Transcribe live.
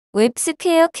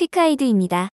웹스퀘어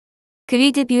퀵가이드입니다.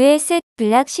 그리드뷰의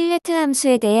setblockSelect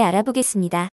함수에 대해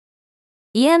알아보겠습니다.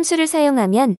 이 함수를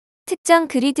사용하면 특정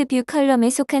그리드뷰 컬럼에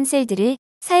속한 셀들을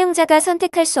사용자가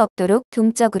선택할 수 없도록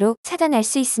동적으로 차단할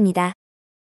수 있습니다.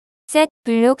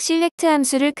 setblockSelect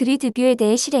함수를 그리드뷰에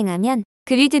대해 실행하면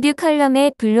그리드뷰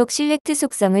컬럼의 블록셀렉트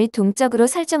속성을 동적으로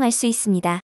설정할 수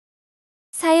있습니다.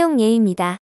 사용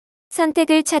예입니다.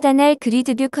 선택을 차단할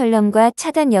그리드뷰 컬럼과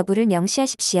차단 여부를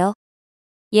명시하십시오.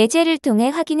 예제를 통해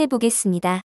확인해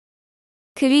보겠습니다.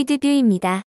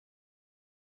 그리드뷰입니다.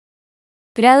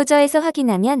 브라우저에서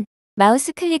확인하면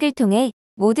마우스 클릭을 통해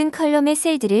모든 컬럼의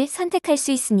셀들을 선택할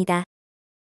수 있습니다.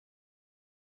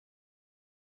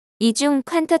 이 중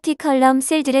퀀터티 컬럼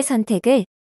셀들의 선택을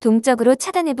동적으로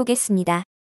차단해 보겠습니다.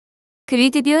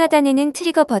 그리드뷰 하단에는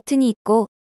트리거 버튼이 있고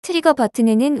트리거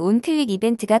버튼에는 온클릭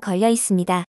이벤트가 걸려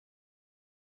있습니다.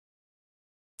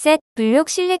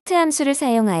 setblockSelect 함수를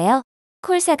사용하여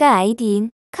콜사가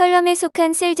아이디인 컬럼에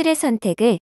속한 셀들의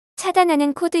선택을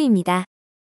차단하는 코드입니다.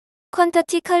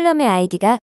 퀀터티 컬럼의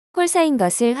아이디가 콜사인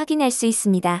것을 확인할 수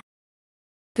있습니다.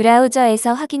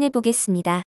 브라우저에서 확인해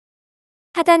보겠습니다.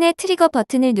 하단의 트리거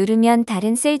버튼을 누르면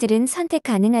다른 셀들은 선택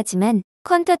가능하지만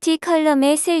퀀터티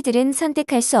컬럼의 셀들은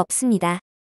선택할 수 없습니다.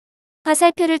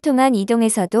 화살표를 통한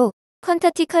이동에서도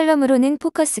퀀터티 컬럼으로는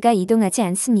포커스가 이동하지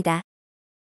않습니다.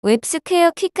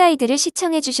 웹스퀘어 퀵가이드를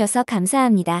시청해 주셔서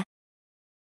감사합니다.